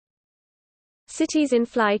Cities in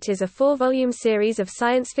Flight is a 4-volume series of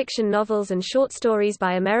science fiction novels and short stories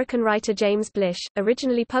by American writer James Blish,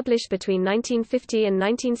 originally published between 1950 and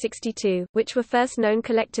 1962, which were first known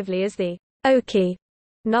collectively as the Okie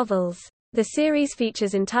novels. The series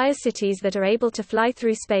features entire cities that are able to fly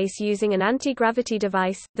through space using an anti-gravity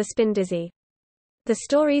device, the Spindizzy. The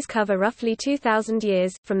stories cover roughly 2,000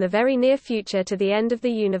 years, from the very near future to the end of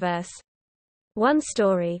the universe. One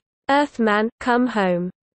story, Earthman, Come Home,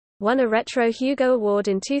 won a Retro Hugo Award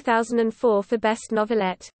in 2004 for Best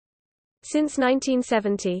Novelette. Since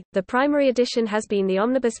 1970, the primary edition has been the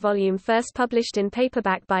omnibus volume first published in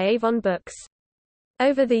paperback by Avon Books.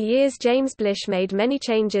 Over the years, James Blish made many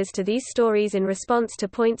changes to these stories in response to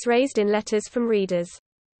points raised in letters from readers.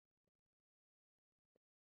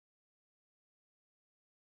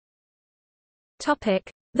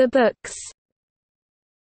 The books.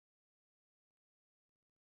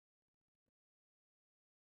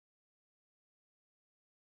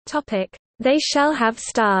 They Shall Have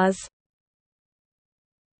Stars.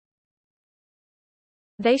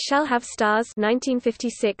 They Shall Have Stars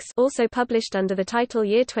 1956, also published under the title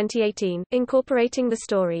Year 2018, incorporating the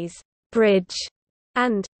stories Bridge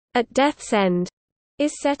and At Death's End,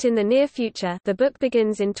 is set in the near future. The book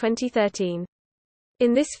begins in 2013.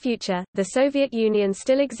 In this future, the Soviet Union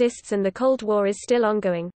still exists and the Cold War is still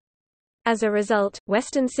ongoing. As a result,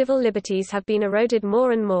 Western civil liberties have been eroded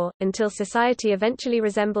more and more, until society eventually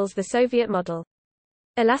resembles the Soviet model.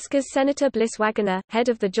 Alaska's Senator Bliss Wagoner, head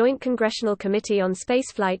of the Joint Congressional Committee on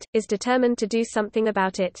Spaceflight, is determined to do something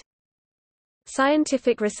about it.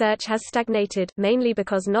 Scientific research has stagnated, mainly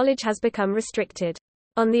because knowledge has become restricted.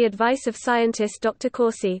 On the advice of scientist Dr.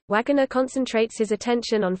 Corsi, Wagoner concentrates his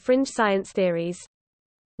attention on fringe science theories.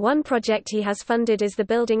 One project he has funded is the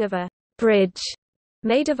building of a bridge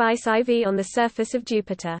made of iChey on the surface of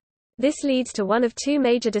Jupiter. This leads to one of two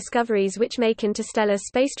major discoveries which make interstellar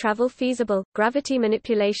space travel feasible: gravity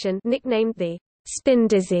manipulation, nicknamed the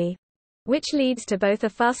Spindizzy, which leads to both a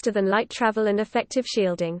faster-than-light travel and effective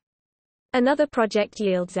shielding. Another project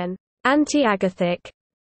yields an anti-agathic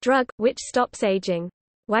drug, which stops aging.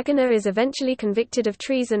 Wagoner is eventually convicted of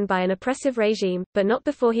treason by an oppressive regime, but not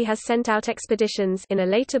before he has sent out expeditions. In a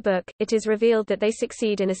later book, it is revealed that they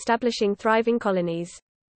succeed in establishing thriving colonies.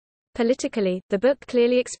 Politically, the book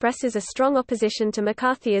clearly expresses a strong opposition to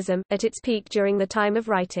McCarthyism, at its peak during the time of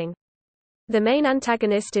writing. The main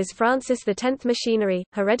antagonist is Francis X Machinery,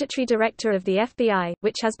 hereditary director of the FBI,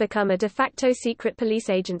 which has become a de facto secret police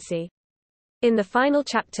agency. In the final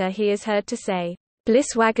chapter he is heard to say,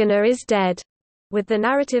 "Bliss Wagoner is dead," with the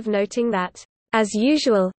narrative noting that, "as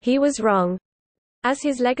usual, he was wrong," as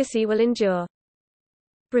his legacy will endure.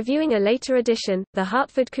 Reviewing a later edition, the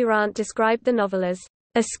Hartford Courant described the novel as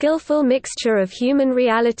a skillful mixture of human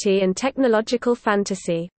reality and technological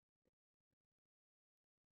fantasy.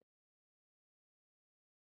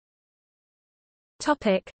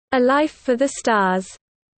 A Life for the Stars.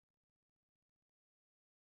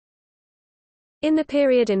 In the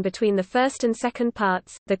period in between the first and second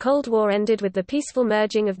parts, the Cold War ended with the peaceful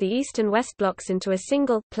merging of the East and West blocs into a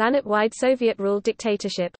single, planet-wide Soviet-ruled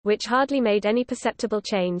dictatorship, which hardly made any perceptible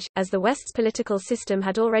change, as the West's political system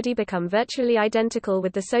had already become virtually identical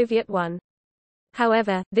with the Soviet one.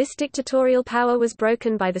 However, this dictatorial power was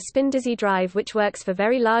broken by the Spindizzy drive, which works for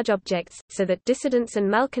very large objects, so that dissidents and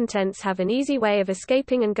malcontents have an easy way of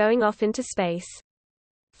escaping and going off into space.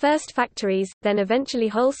 First factories, then eventually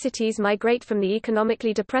whole cities migrate from the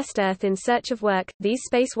economically depressed Earth in search of work. These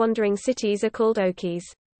space-wandering cities are called Okies.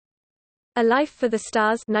 A Life for the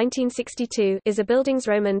Stars 1962 is a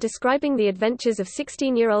Bildungsroman describing the adventures of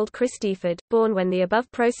 16-year-old Chris Deford, born when the above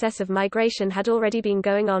process of migration had already been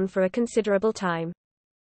going on for a considerable time.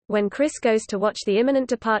 When Chris goes to watch the imminent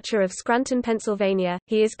departure of Scranton, Pennsylvania,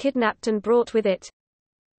 he is kidnapped and brought with it.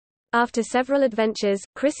 After several adventures,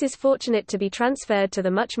 Chris is fortunate to be transferred to the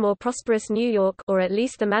much more prosperous New York, or at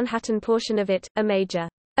least the Manhattan portion of it, a major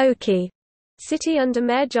Okie city under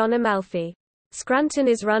Mayor John Amalfi. Scranton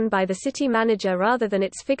is run by the city manager rather than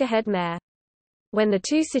its figurehead mayor. When the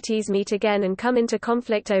two cities meet again and come into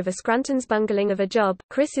conflict over Scranton's bungling of a job,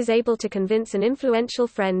 Chris is able to convince an influential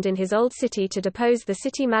friend in his old city to depose the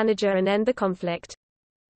city manager and end the conflict.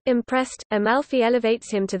 Impressed, Amalfi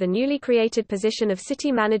elevates him to the newly created position of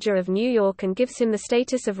city manager of New York and gives him the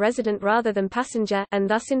status of resident rather than passenger, and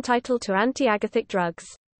thus entitled to anti-agathic drugs.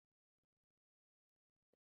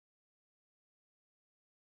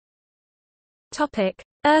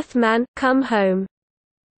 Earthman, Come Home.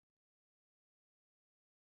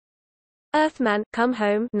 Earthman, Come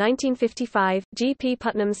Home 1955, G. P.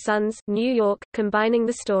 Putnam's Sons, New York, combining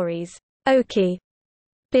the stories Okie,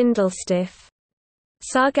 Bindlestiff,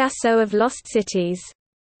 Sargasso of Lost Cities,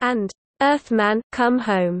 and Earthman, Come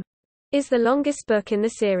Home, is the longest book in the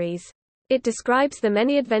series. It describes the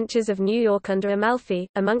many adventures of New York under Amalfi,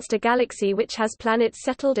 amongst a galaxy which has planets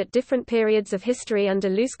settled at different periods of history under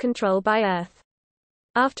loose control by Earth.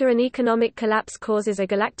 After an economic collapse causes a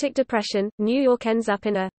galactic depression, New York ends up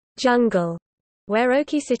in a jungle, where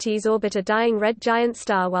Oki cities orbit a dying red giant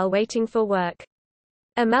star while waiting for work.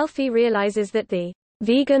 Amalfi realizes that the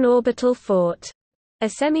vegan orbital fort, a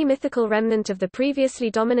semi-mythical remnant of the previously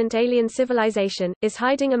dominant alien civilization, is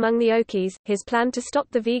hiding among the Okis. His plan to stop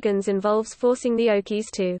the vegans involves forcing the Okis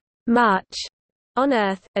to march on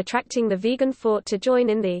Earth, attracting the vegan fort to join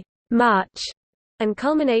in the march, and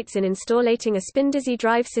culminates in installing a spin-dizzy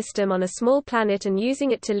drive system on a small planet and using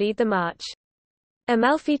it to lead the march.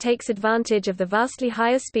 Amalfi takes advantage of the vastly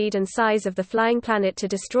higher speed and size of the flying planet to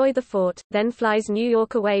destroy the fort, then flies New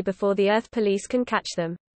York away before the Earth police can catch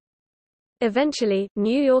them. Eventually,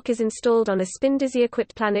 New York is installed on a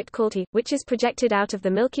spin-dizzy-equipped planet called iThey, which is projected out of the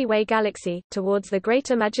Milky Way galaxy, towards the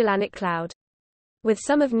Greater Magellanic Cloud. With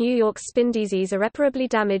some of New York's spin-dizzies irreparably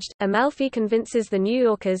damaged, Amalfi convinces the New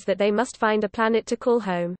Yorkers that they must find a planet to call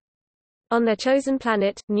home. On their chosen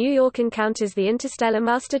planet, New York encounters the Interstellar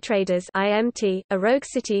Master Traders (IMT), a rogue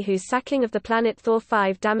city whose sacking of the planet Thor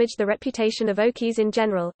 5 damaged the reputation of Okis in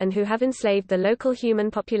general, and who have enslaved the local human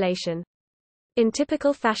population. In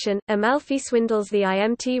typical fashion, Amalfi swindles the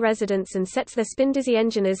IMT residents and sets their spin-dizzy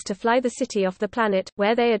engineers to fly the city off the planet,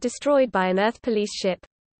 where they are destroyed by an Earth police ship.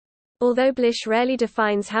 Although Blish rarely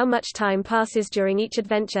defines how much time passes during each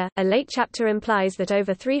adventure, a late chapter implies that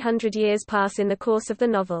over 300 years pass in the course of the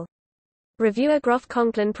novel. Reviewer Groff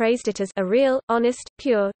Conklin praised it as a real, honest,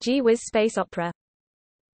 pure, gee-whiz space opera.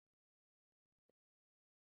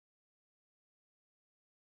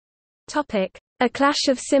 A Clash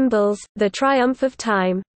of Cymbals, The Triumph of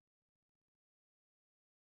Time.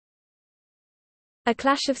 A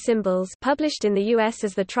Clash of Cymbals, published in the U.S.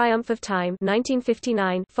 as The Triumph of Time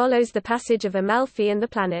 1959, follows the passage of Amalfi and the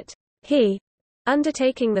planet He,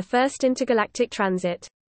 undertaking the first intergalactic transit.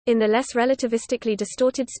 In the less relativistically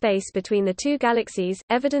distorted space between the two galaxies,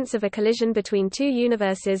 evidence of a collision between two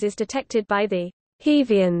universes is detected by the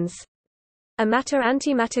Hevians, a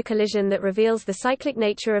matter-antimatter collision that reveals the cyclic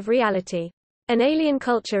nature of reality. An alien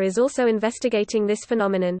culture is also investigating this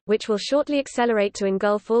phenomenon, which will shortly accelerate to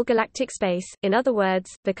engulf all galactic space. In other words,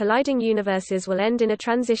 the colliding universes will end in a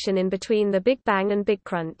transition in between the Big Bang and Big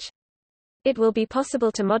Crunch. It will be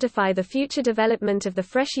possible to modify the future development of the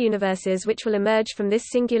fresh universes which will emerge from this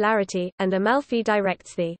singularity, and Amalfi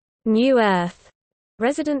directs the New Earth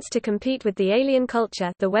residents to compete with the alien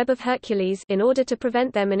culture, the Web of Hercules, in order to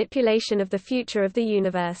prevent their manipulation of the future of the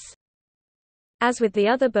universe. As with the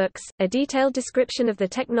other books, a detailed description of the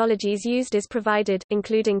technologies used is provided,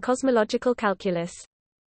 including cosmological calculus.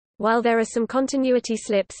 While there are some continuity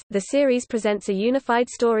slips, the series presents a unified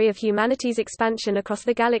story of humanity's expansion across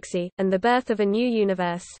the galaxy, and the birth of a new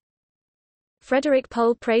universe. Frederick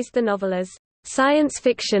Pohl praised the novel as science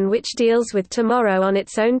fiction which deals with tomorrow on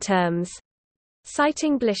its own terms,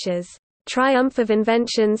 citing Blish's triumph of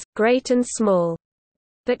inventions, great and small,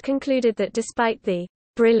 but concluded that despite the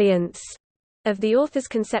brilliance of the author's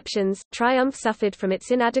conceptions, triumph suffered from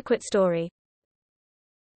its inadequate story.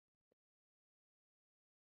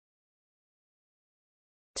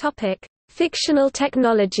 Fictional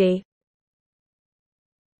technology.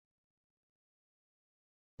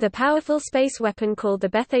 The powerful space weapon called the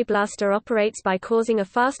iThey blaster operates by causing a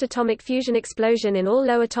fast atomic fusion explosion in all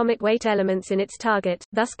low atomic weight elements in its target,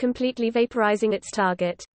 thus completely vaporizing its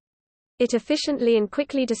target. It efficiently and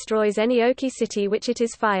quickly destroys any Oki city which it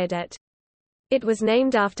is fired at. It was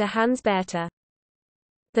named after Hans Bethe.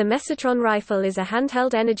 The Mesotron rifle is a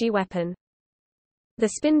handheld energy weapon. The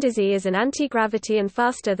Spin-Dizzy is an anti-gravity and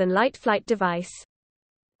faster-than-light flight device.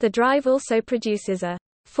 The drive also produces a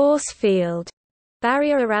force field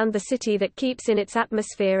barrier around the city that keeps in its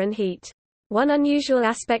atmosphere and heat. One unusual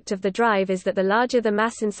aspect of the drive is that the larger the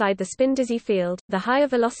mass inside the Spin-Dizzy field, the higher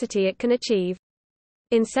velocity it can achieve.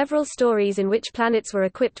 In several stories in which planets were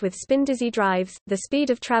equipped with Spin-Dizzy drives, the speed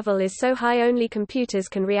of travel is so high only computers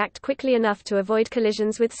can react quickly enough to avoid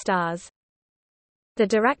collisions with stars. The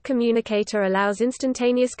Dirac communicator allows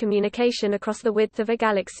instantaneous communication across the width of a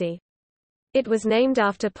galaxy. It was named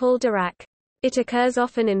after Paul Dirac. It occurs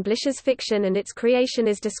often in Blish's fiction and its creation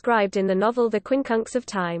is described in the novel The Quincunx of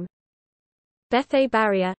Time. Bethe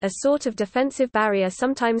barrier, a sort of defensive barrier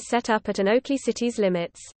sometimes set up at an Oki city's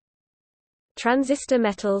limits. Transistor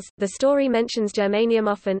metals, the story mentions germanium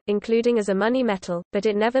often, including as a money metal, but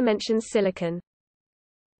it never mentions silicon.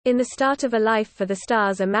 In The Start of a Life for the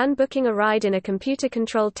Stars, a man booking a ride in a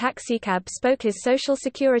computer-controlled taxicab spoke his social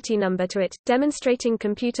security number to it, demonstrating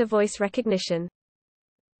computer voice recognition.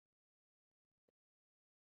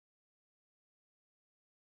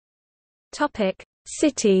 Topic: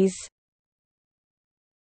 Cities.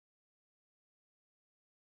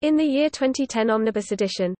 In the year 2010 Omnibus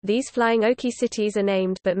edition, these flying Oki cities are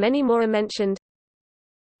named, but many more are mentioned: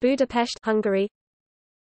 Budapest, Hungary;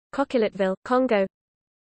 Coquilletteville, Congo;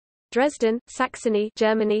 Dresden, Saxony,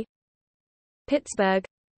 Germany; Pittsburgh;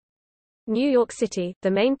 New York City, the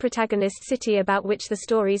main protagonist city about which the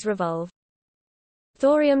stories revolve;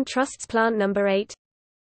 Thorium Trust's Plant No. 8;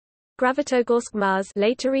 Gravitogorsk, Mars,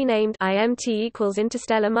 later renamed IMT =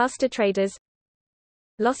 Interstellar Master Traders;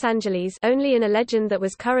 Los Angeles, only in a legend that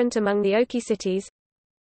was current among the Oki cities;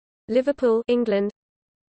 Liverpool, England;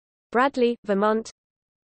 Bradley, Vermont;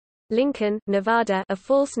 Lincoln, Nevada, a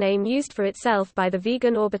false name used for itself by the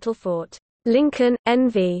vegan orbital fort. Lincoln,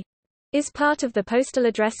 NV, is part of the postal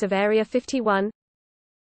address of Area 51.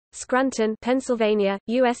 Scranton, Pennsylvania,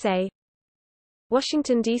 USA.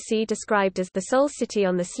 Washington, D.C. described as the sole city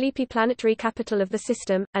on the sleepy planetary capital of the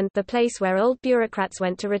system, and the place where old bureaucrats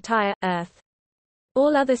went to retire, Earth.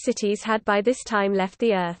 All other cities had by this time left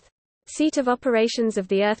the Earth. Seat of operations of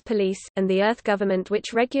the Earth Police, and the Earth government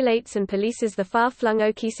which regulates and polices the far-flung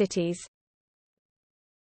Oki cities.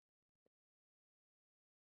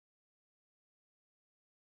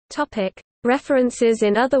 References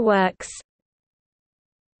in other works.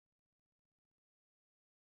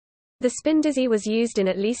 The Spindizzy was used in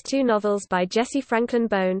at least 2 novels by Jesse Franklin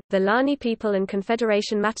Bone, The Lani People and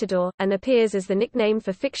Confederation Matador, and appears as the nickname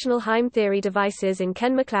for fictional Heim theory devices in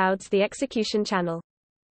Ken MacLeod's The Execution Channel.